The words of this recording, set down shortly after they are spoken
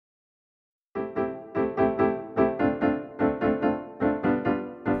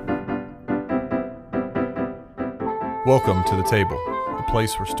Welcome to the table, a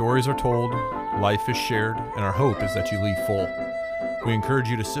place where stories are told, life is shared, and our hope is that you leave full. We encourage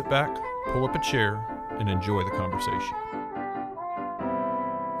you to sit back, pull up a chair, and enjoy the conversation.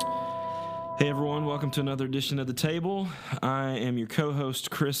 Hey everyone, welcome to another edition of The Table. I am your co-host,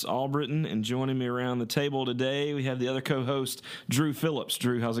 Chris Albritton, and joining me around the table today, we have the other co-host, Drew Phillips.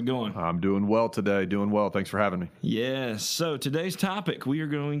 Drew, how's it going? I'm doing well today, doing well. Thanks for having me. Yes, so today's topic, we are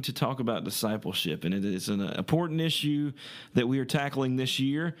going to talk about discipleship, and it is an important ip that we are tackling this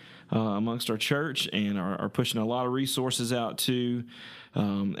year amongst our church and are pushing a lot of resources out to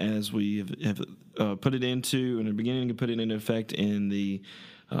as we have put it into, and are beginning to put it into effect in the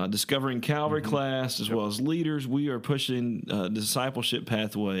Discovering Calvary class, as well as leaders. We are pushing discipleship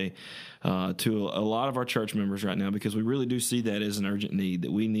pathway to a lot of our church members right now, because we really do see that as an urgent need,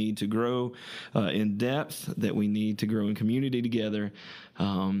 that we need to grow in depth, that we need to grow in community together,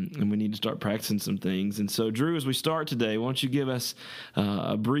 and we need to start practicing some things. And so, Drew, as we start today, why don't you give us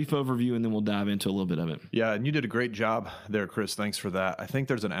a brief overview, and then we'll dive into a little bit of it. Yeah, and you did a great job there, Chris. Thanks for that. I think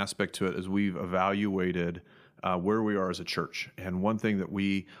there's an aspect to it as we've evaluated where we are as a church. And one thing that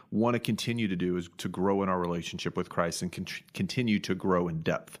we want to continue to do is to grow in our relationship with Christ and continue to grow in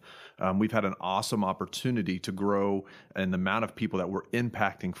depth. We've had an awesome opportunity to grow in the amount of people that we're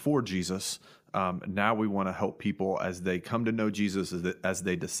impacting for Jesus. Now we want to help people as they come to know Jesus, as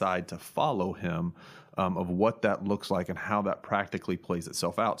they decide to follow him, of what that looks like and how that practically plays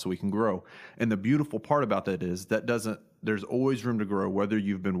itself out so we can grow. And the beautiful part about that is there's always room to grow, whether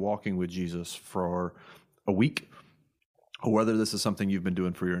you've been walking with Jesus for a week, or whether this is something you've been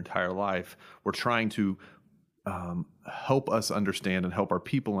doing for your entire life. We're trying to help us understand and help our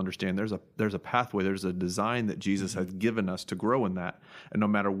people understand there's a pathway, there's a design that Jesus has given us to grow in that. And no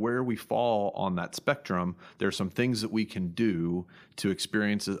matter where we fall on that spectrum, there's some things that we can do to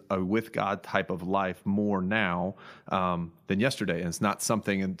experience a with God type of life more now than yesterday. And it's not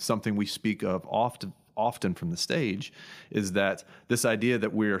something we speak of often from the stage, is that this idea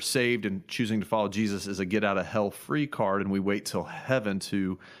that we are saved and choosing to follow Jesus is a get out of hell free card, and we wait till heaven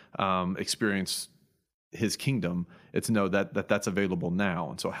to experience his kingdom. It's that's available now.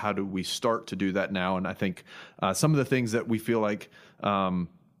 And so how do we start to do that now? And I think some of the things that we feel like God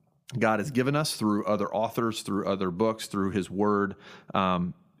has given us through other authors, through other books, through his word,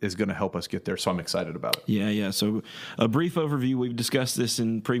 is going to help us get there. So I'm excited about it. Yeah. So a brief overview. We've discussed this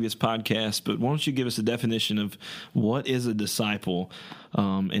in previous podcasts, but why don't you give us a definition of what is a disciple,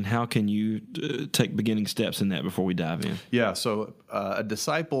 and how can you take beginning steps in that before we dive in? Yeah, so a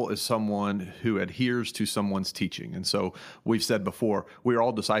disciple is someone who adheres to someone's teaching. And so we've said before, we are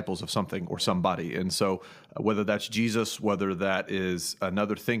all disciples of something or somebody. And so whether that's Jesus, whether that is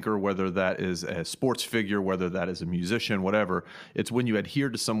another thinker, whether that is a sports figure, whether that is a musician, whatever, it's when you adhere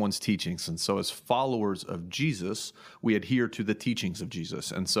to someone's teachings. And so as followers of Jesus, we adhere to the teachings of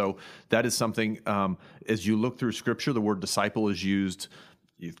Jesus. And so that is something, as you look through Scripture, the word disciple is used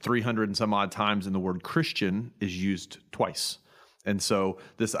 300 and some odd times, and the word Christian is used twice. And so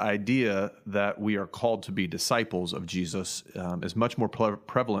this idea that we are called to be disciples of Jesus is much more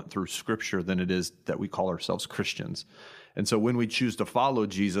prevalent through Scripture than it is that we call ourselves Christians. And so when we choose to follow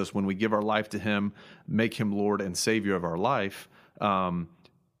Jesus, when we give our life to him, make him Lord and Savior of our life,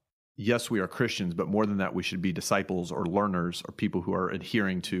 yes, we are Christians, but more than that, we should be disciples or learners or people who are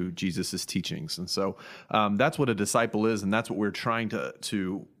adhering to Jesus' teachings. And so that's what a disciple is, and that's what we're trying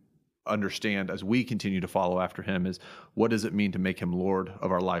to understand as we continue to follow after him, is what does it mean to make him Lord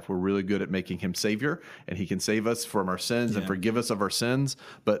of our life? We're really good at making him Savior, and he can save us from our sins and forgive us of our sins,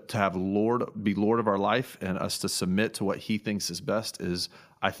 but to have be Lord of our life and us to submit to what he thinks is best is,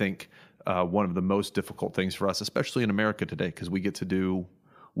 I think, one of the most difficult things for us, especially in America today, because we get to do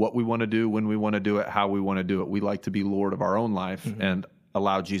what we want to do, when we want to do it, how we want to do it. We like to be Lord of our own life and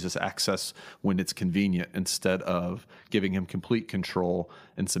allow Jesus access when it's convenient, instead of giving him complete control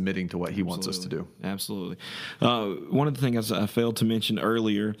and submitting to what he wants us to do. Absolutely. One of the things I failed to mention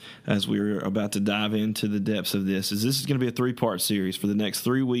earlier as we were about to dive into the depths of this is going to be a 3-part series. For the next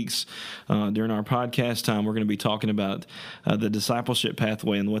 3 weeks during our podcast time, we're going to be talking about the discipleship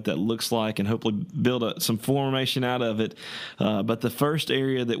pathway and what that looks like, and hopefully build some formation out of it. But the first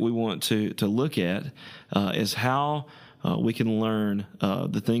area that we want to look at is how we can learn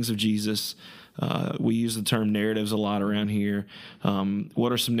the things of Jesus We use the term narratives a lot around here.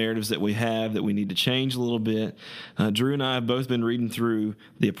 What are some narratives that we have that we need to change a little bit? Drew and I have both been reading through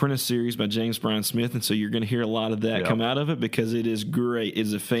the Apprentice series by James Bryan Smith, and so you're going to hear a lot of that come out of it because it is great. It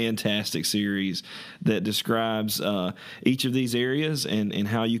is a fantastic series that describes each of these areas and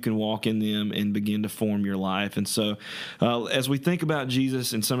how you can walk in them and begin to form your life. And so as we think about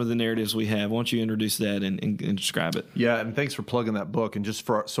Jesus and some of the narratives we have, why don't you introduce that and describe it? Yeah, and thanks for plugging that book. And just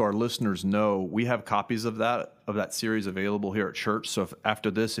so our listeners know, we have copies of that series available here at church. So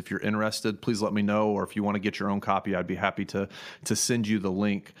after this, if you're interested, please let me know. Or if you want to get your own copy, I'd be happy to send you the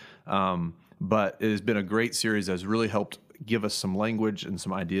link. But it has been a great series that has really helped give us some language and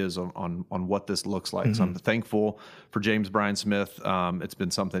some ideas on what this looks like. Mm-hmm. So I'm thankful for James Bryan Smith. It's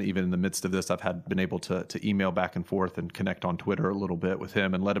been something, even in the midst of this, I've been able to email back and forth and connect on Twitter a little bit with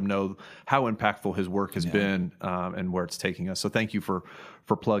him and let him know how impactful his work has been and where it's taking us. So thank you for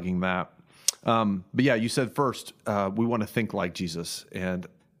plugging that. But yeah, you said first, we want to think like Jesus. And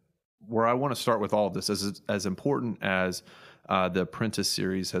where I want to start with all of this, as important as the Apprentice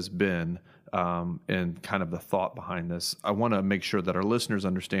series has been, and kind of the thought behind this, I want to make sure that our listeners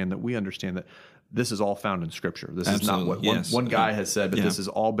understand that we understand that this is all found in Scripture. This Absolutely. Is not what one guy has said, but this is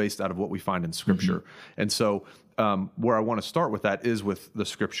all based out of what we find in Scripture. Mm-hmm. And so where I want to start with that is with the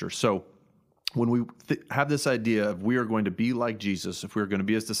Scripture. So when we have this idea of we are going to be like Jesus, if we're going to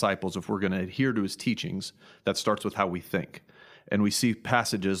be his disciples, if we're going to adhere to his teachings, that starts with how we think. And we see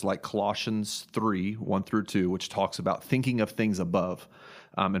passages like Colossians 3, 1-2, which talks about thinking of things above.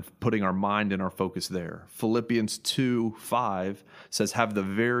 And putting our mind and our focus there. Philippians 2:5 says, have the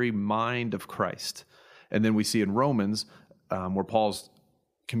very mind of Christ. And then we see in Romans, where Paul's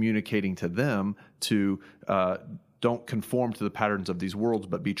communicating to them to don't conform to the patterns of these worlds,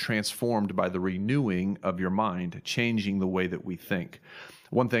 but be transformed by the renewing of your mind, changing the way that we think.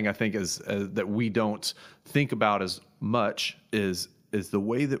 One thing I think is that we don't think about as much is the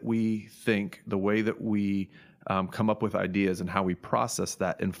way that we think, the way that we come up with ideas and how we process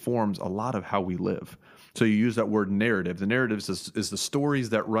that informs a lot of how we live. So you use that word narrative. The narratives is the stories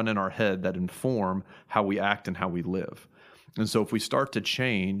that run in our head that inform how we act and how we live. And so if we start to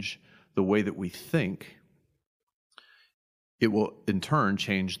change the way that we think, it will in turn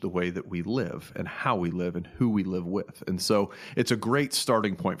change the way that we live and how we live and who we live with. And so it's a great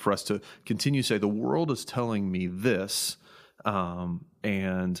starting point for us to continue to say, the world is telling me this,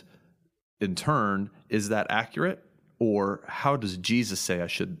 and in turn, is that accurate? Or how does Jesus say I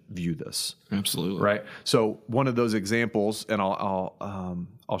should view this? Absolutely. Right? So one of those examples, and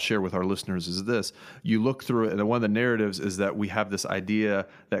I'll share with our listeners, is this. You look through it, and one of the narratives is that we have this idea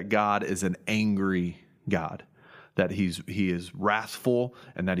that God is an angry God, that he is wrathful,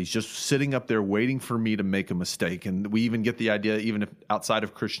 and that he's just sitting up there waiting for me to make a mistake. And we even get the idea, even if outside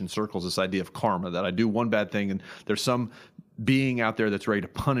of Christian circles, this idea of karma, that I do one bad thing, and there's some being out there that's ready to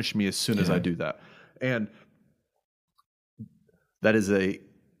punish me as soon as I do that. And that is a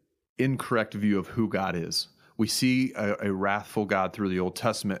incorrect view of who God is. We see a wrathful God through the Old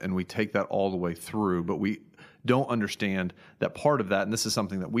Testament, and we take that all the way through, but we don't understand that part of that, and this is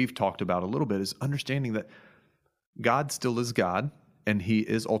something that we've talked about a little bit, is understanding that God still is God, and he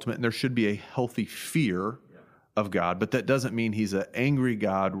is ultimate, and there should be a healthy fear of God, but that doesn't mean he's an angry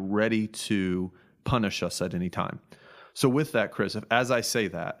God ready to punish us at any time. So with that, Chris, as I say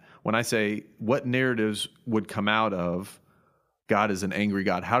that, when I say what narratives would come out of God is an angry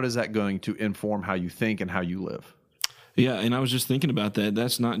God, how is that going to inform how you think and how you live? Yeah, and I was just thinking about that.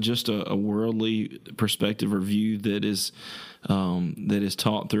 That's not just a worldly perspective or view that is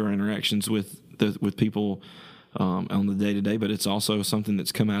taught through our interactions with people on the day-to-day, but it's also something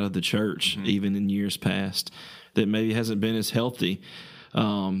that's come out of the church, even in years past, that maybe hasn't been as healthy.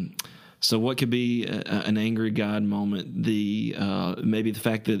 So what could be an angry God moment? Maybe the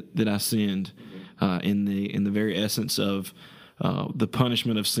fact that I sinned in the very essence of the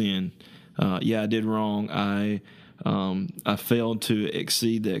punishment of sin. I did wrong. I failed to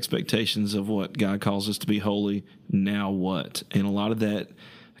exceed the expectations of what God calls us to be holy. Now what? And a lot of that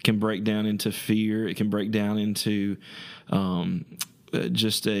can break down into fear. It can break down into I'm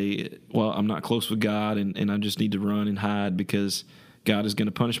not close with God, and I just need to run and hide because God is going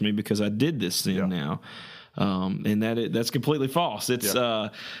to punish me because I did this sin now. And that's completely false. It's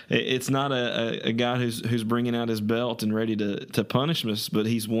not a God who's bringing out his belt and ready to punish us, but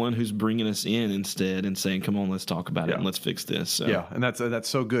he's one who's bringing us in instead and saying, "Come on, let's talk about it and let's fix this." So. Yeah, and that's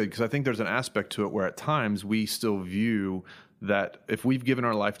so good, because I think there's an aspect to it where at times we still view that if we've given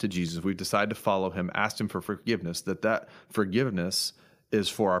our life to Jesus, if we've decided to follow him, asked him for forgiveness, that forgiveness is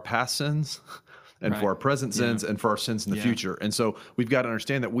for our past sins and for our present sins and for our sins in the future. And so we've got to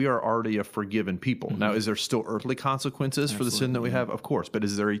understand that we are already a forgiven people. Now, is there still earthly consequences for the sin that we have? Of course. But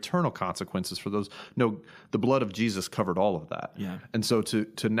is there eternal consequences for those? No, the blood of Jesus covered all of that. Yeah. And so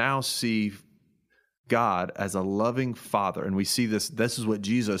to now see God as a loving Father, and we see this is what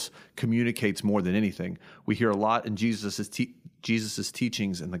Jesus communicates more than anything. We hear a lot in Jesus's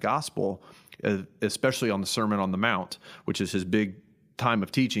teachings in the gospel, especially on the Sermon on the Mount, which is his big time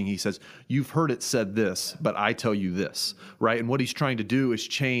of teaching. He says, you've heard it said this, but I tell you this, right? And what he's trying to do is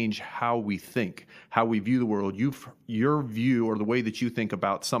change how we think, how we view the world. Your view, or the way that you think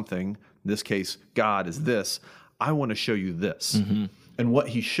about something, in this case, God, is this. I want to show you this. And what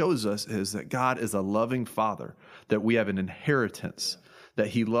he shows us is that God is a loving Father, that we have an inheritance, that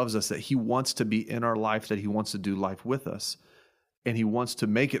he loves us, that he wants to be in our life, that he wants to do life with us. And he wants to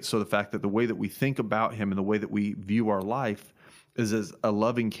make it so the fact that the way that we think about him and the way that we view our life is as a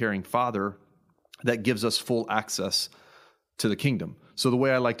loving, caring Father that gives us full access to the kingdom. So the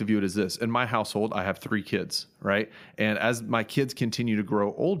way I like to view it is this. In my household, I have 3 kids, right? And as my kids continue to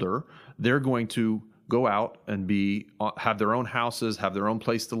grow older, they're going to go out and have their own houses, have their own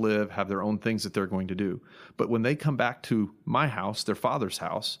place to live, have their own things that they're going to do. But when they come back to my house, their father's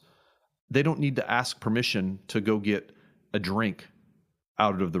house, they don't need to ask permission to go get a drink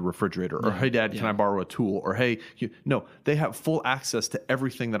out of the refrigerator, or hey, Dad, can I borrow a tool? Or hey, no, they have full access to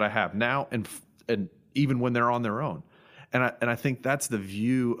everything that I have now, and even when they're on their own. And I think that's the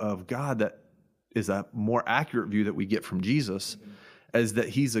view of God that is a more accurate view that we get from Jesus, is that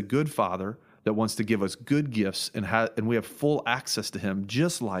he's a good Father that wants to give us good gifts, and we have full access to him,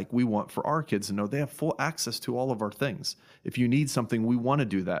 just like we want for our kids to know they have full access to all of our things. If you need something, we want to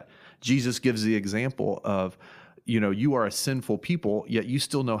do that. Jesus gives the example of, you are a sinful people, yet you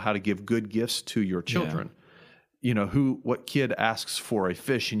still know how to give good gifts to your children. Yeah. What kid asks for a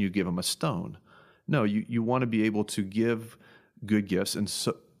fish and you give them a stone? No, you want to be able to give good gifts. And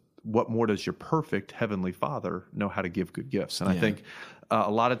so what more does your perfect heavenly Father know how to give good gifts? And I think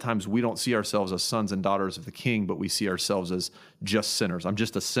a lot of times we don't see ourselves as sons and daughters of the King, but we see ourselves as just sinners. I'm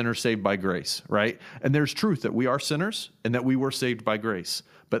just a sinner saved by grace, right? And there's truth that we are sinners and that we were saved by grace,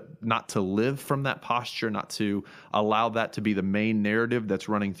 but not to live from that posture, not to allow that to be the main narrative that's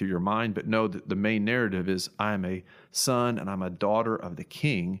running through your mind, but know that the main narrative is I am a son and I'm a daughter of the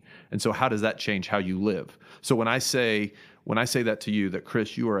King. And so how does that change how you live? So when I say that to you, that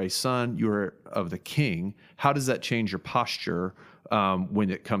Chris, you are a son, you are of the King, how does that change your posture when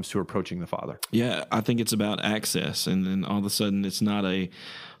it comes to approaching the Father? Yeah, I think it's about access. And then all of a sudden it's not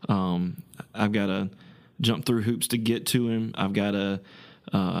I've got to jump through hoops to get to him. I've got to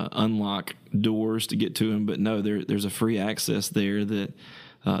unlock doors to get to him. But no, there's a free access there that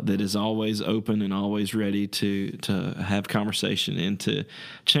is always open and always ready to have conversation and to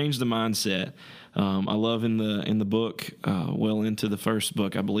change the mindset. I love in the book, well into the first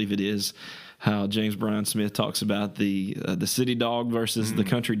book, I believe it is, how James Bryan Smith talks about the city dog versus the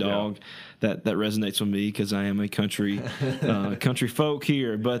country dog. Yeah. That resonates with me because I am a country folk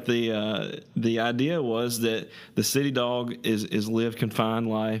here. But the idea was that the city dog is lived confined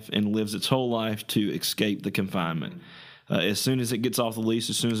life and lives its whole life to escape the confinement. As soon as it gets off the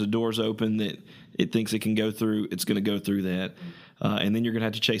leash, as soon as the door's open that it thinks it can go through, it's going to go through that, and then you're going to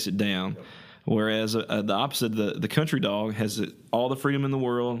have to chase it down. Whereas the opposite, the country dog has all the freedom in the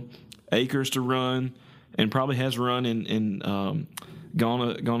world, acres to run, and probably has run and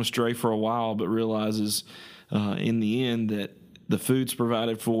gone astray for a while, but realizes in the end that the food's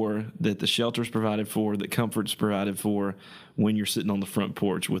provided for, that the shelter's provided for, that comfort's provided for when you're sitting on the front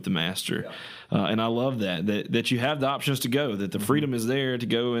porch with the Master. Yeah. And I love that you have the options to go, that the freedom is there to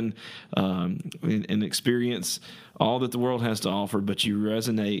go and experience all that the world has to offer, but you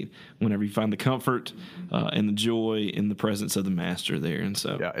resonate whenever you find the comfort and the joy in the presence of the Master there. And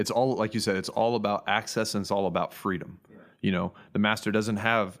so, yeah, it's all, like you said, it's all about access and it's all about freedom. The Master doesn't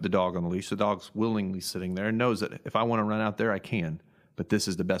have the dog on the leash. The dog's willingly sitting there and knows that if I want to run out there, I can. But this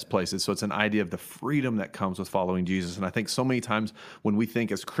is the best place. So it's an idea of the freedom that comes with following Jesus. And I think so many times when we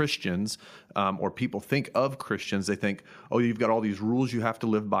think as Christians, or people think of Christians, they think, oh, you've got all these rules you have to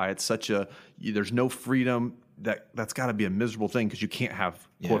live by. It's there's no freedom. That's got to be a miserable thing because you can't have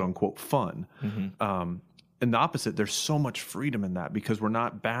quote unquote fun. Mm-hmm. And the opposite, there's so much freedom in that because we're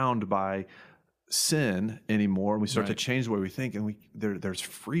not bound by sin anymore, and we start to change the way we think, and there's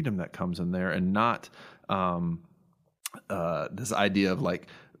freedom that comes in there, and not this idea of like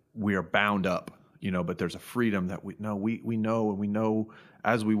we are bound up, but there's a freedom that we know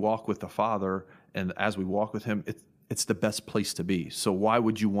as we walk with the Father and as we walk with Him, it's the best place to be. So why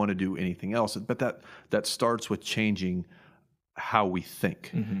would you want to do anything else? But that starts with changing how we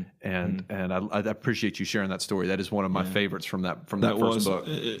think. And I appreciate you sharing that story. That is one of my favorites from that first book.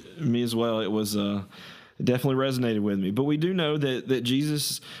 Me as well. It was it definitely resonated with me. But we do know that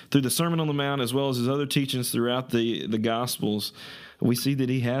Jesus, through the Sermon on the Mount, as well as his other teachings throughout the Gospels, we see that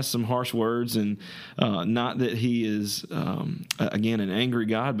he has some harsh words, and not that he is, again, an angry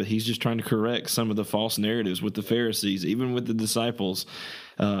God, but he's just trying to correct some of the false narratives with the Pharisees, even with the disciples.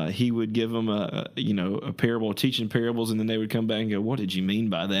 He would give them a parable, teaching parables, and then they would come back and go, "What did you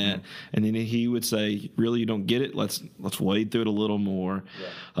mean by that?" And then he would say, "Really, you don't get it? Let's wade through it a little more."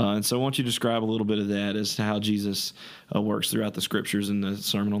 And so I want you to describe a little bit of that as to how Jesus works throughout the Scriptures and the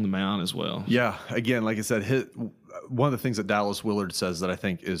Sermon on the Mount as well. Yeah, again, like I said, one of the things that Dallas Willard says that I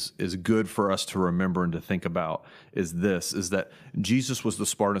think is good for us to remember and to think about is that Jesus was the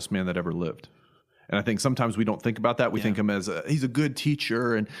smartest man that ever lived. And I think sometimes we don't think about that. We think him as he's a good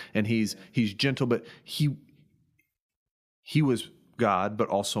teacher and he's gentle, but he was God, but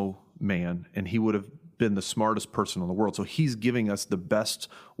also man, and he would have been the smartest person in the world. So he's giving us the best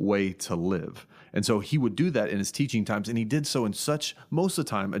way to live. And so he would do that in his teaching times, and he did so in such, most of the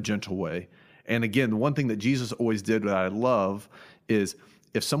time, a gentle way. And again, the one thing that Jesus always did that I love is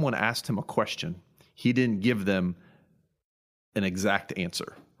if someone asked him a question, he didn't give them an exact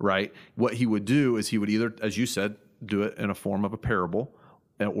answer, right? What he would do is he would either, as you said, do it in a form of a parable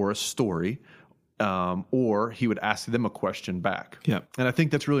or a story, or he would ask them a question back. Yeah. And I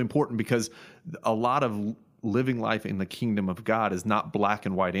think that's really important because a lot of living life in the kingdom of God is not black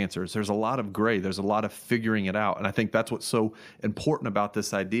and white answers. There's a lot of gray. There's a lot of figuring it out. And I think that's what's so important about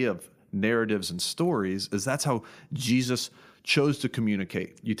this idea of narratives and stories is that's how Jesus chose to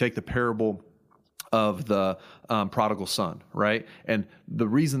communicate. You take the parable of the prodigal son, right? And the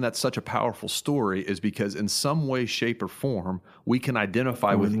reason that's such a powerful story is because in some way, shape, or form, we can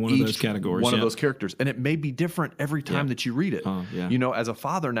identify with one each of those categories, one of those characters. And it may be different every time that you read it. You know, as a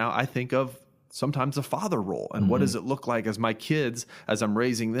father now, I think of sometimes the father role and what does it look like as my kids, as I'm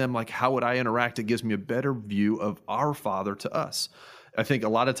raising them, like how would I interact? It gives me a better view of our father to us. I think a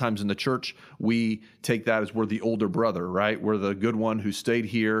lot of times in the church, we take that as we're the older brother, right? We're the good one who stayed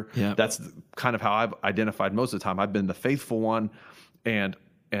here. Yep. That's kind of how I've identified most of the time. I've been the faithful one, and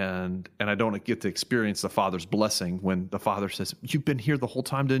I don't get to experience the Father's blessing when the Father says, "You've been here the whole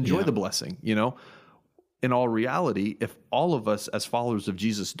time to enjoy the blessing." You know, in all reality, if all of us as followers of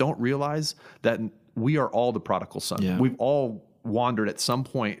Jesus don't realize that we are all the prodigal son, we've all wandered at some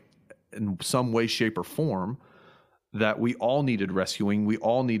point in some way, shape, or form. That we all needed rescuing, we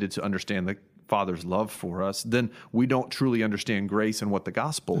all needed to understand the Father's love for us, then we don't truly understand grace and what the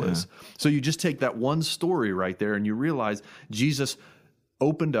gospel is. So you just take that one story right there and you realize Jesus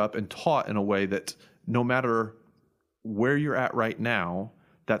opened up and taught in a way that no matter where you're at right now,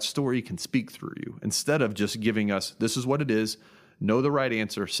 that story can speak through you. Instead of just giving us, this is what it is, know the right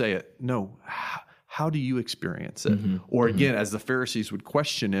answer, say it. No, how do you experience it? Or again, as the Pharisees would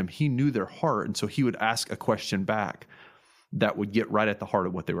question him, he knew their heart, and so he would ask a question back that would get right at the heart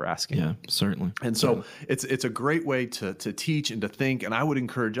of what they were asking. Yeah, certainly. And so it's a great way to teach and to think, and I would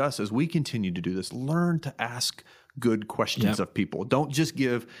encourage us as we continue to do this, learn to ask good questions of people. Don't just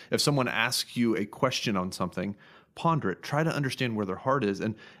give, if someone asks you a question on something, ponder it, try to understand where their heart is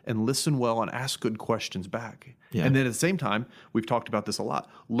and listen well and ask good questions back. Yeah. And then at the same time, we've talked about this a lot,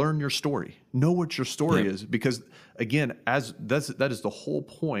 learn your story. Know what your story is because again, that is the whole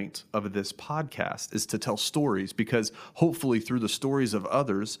point of this podcast is to tell stories because hopefully through the stories of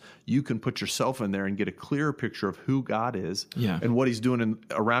others, you can put yourself in there and get a clearer picture of who God is and what he's doing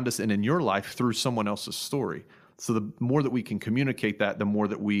around us and in your life through someone else's story. So the more that we can communicate that, the more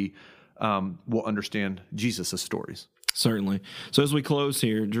that we will understand Jesus' stories. Certainly. So as we close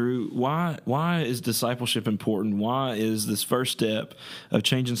here, Drew, why is discipleship important? Why is this first step of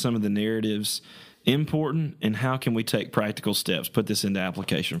changing some of the narratives important, and how can we take practical steps, put this into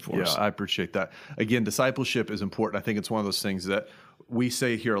application for us? Yeah, I appreciate that. Again, discipleship is important. I think it's one of those things that we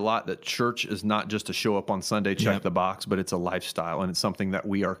say here a lot, that church is not just to show up on Sunday, check the box, but it's a lifestyle, and it's something that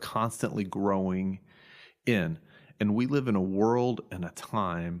we are constantly growing in. And we live in a world and a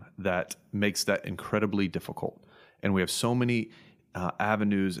time that makes that incredibly difficult. And we have so many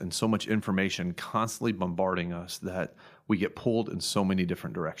avenues and so much information constantly bombarding us that we get pulled in so many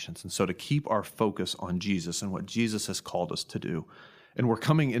different directions. And so to keep our focus on Jesus and what Jesus has called us to do, and we're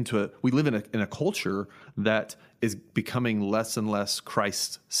coming into we live in a culture that is becoming less and less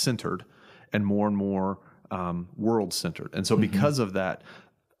Christ-centered and more world-centered. And so because of that,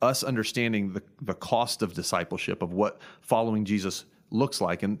 us understanding the cost of discipleship, of what following Jesus looks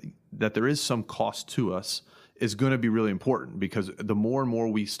like, and that there is some cost to us, is going to be really important because the more and more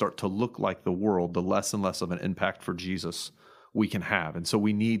we start to look like the world, the less and less of an impact for Jesus we can have. And so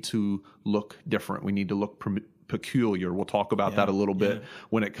we need to look different. We need to look peculiar. We'll talk about that a little bit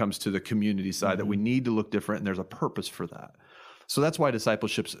when it comes to the community side, that we need to look different, and there's a purpose for that. So that's why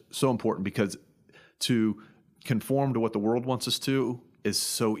discipleship's so important, because to conform to what the world wants us to is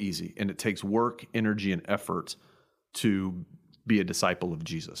so easy, and it takes work, energy, and effort to be a disciple of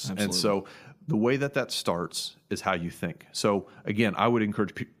Jesus. Absolutely. And so the way that starts is how you think. So again, I would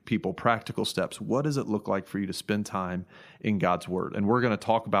encourage people, practical steps. What does it look like for you to spend time in God's Word? And we're going to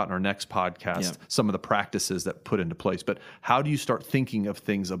talk about in our next podcast some of the practices that put into place. But how do you start thinking of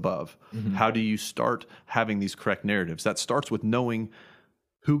things above? How do you start having these correct narratives? That starts with knowing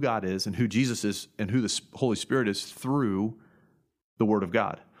who God is and who Jesus is and who the Holy Spirit is through the Word of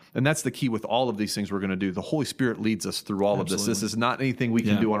God. And that's the key with all of these things we're going to do. The Holy Spirit leads us through all of this. This is not anything we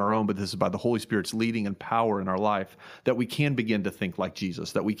can do on our own, but this is by the Holy Spirit's leading and power in our life, that we can begin to think like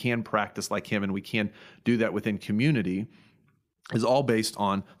Jesus, that we can practice like Him, and we can do that within community, is all based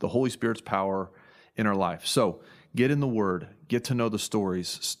on the Holy Spirit's power in our life. So get in the Word, get to know the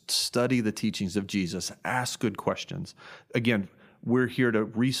stories, study the teachings of Jesus, ask good questions. Again, we're here to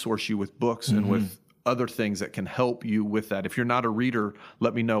resource you with books and with other things that can help you with that. If you're not a reader,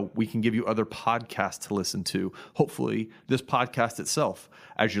 let me know. We can give you other podcasts to listen to. Hopefully, this podcast itself,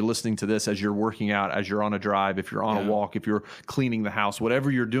 as you're listening to this, as you're working out, as you're on a drive, if you're on a walk, if you're cleaning the house,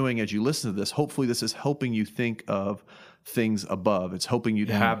 whatever you're doing as you listen to this, hopefully this is helping you think of things above. It's helping you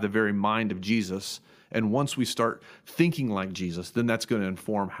to have the very mind of Jesus. And once we start thinking like Jesus, then that's going to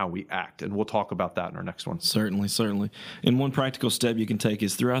inform how we act. And we'll talk about that in our next one. Certainly. And one practical step you can take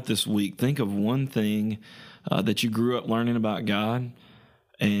is throughout this week, think of one thing that you grew up learning about God,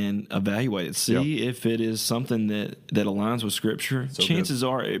 and evaluate it. See if it is something that aligns with Scripture. So chances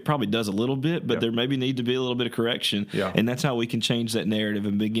are it probably does a little bit, but there maybe need to be a little bit of correction. And that's how we can change that narrative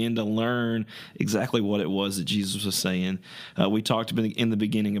and begin to learn exactly what it was that Jesus was saying. We talked in the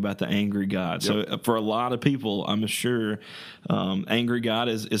beginning about the angry God. So for a lot of people, I'm sure angry God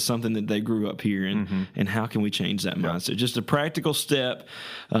is something that they grew up hearing. And how can we change that mindset? Just a practical step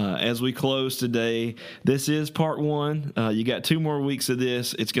as we close today. This is part one. You got 2 more weeks of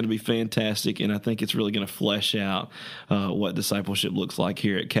this. It's going to be fantastic, and I think it's really going to flesh out what discipleship looks like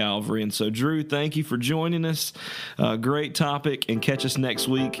here at Calvary. And so, Drew, thank you for joining us. Great topic, and catch us next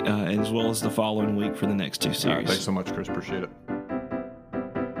week as well as the following week for the next 2 series. Thanks so much, Chris. Appreciate it.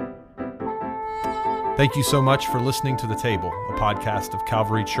 Thank you so much for listening to The Table, a podcast of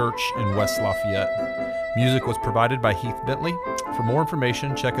Calvary Church in West Lafayette. Music was provided by Heath Bentley. For more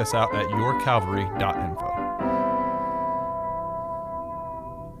information, check us out at yourcalvary.info.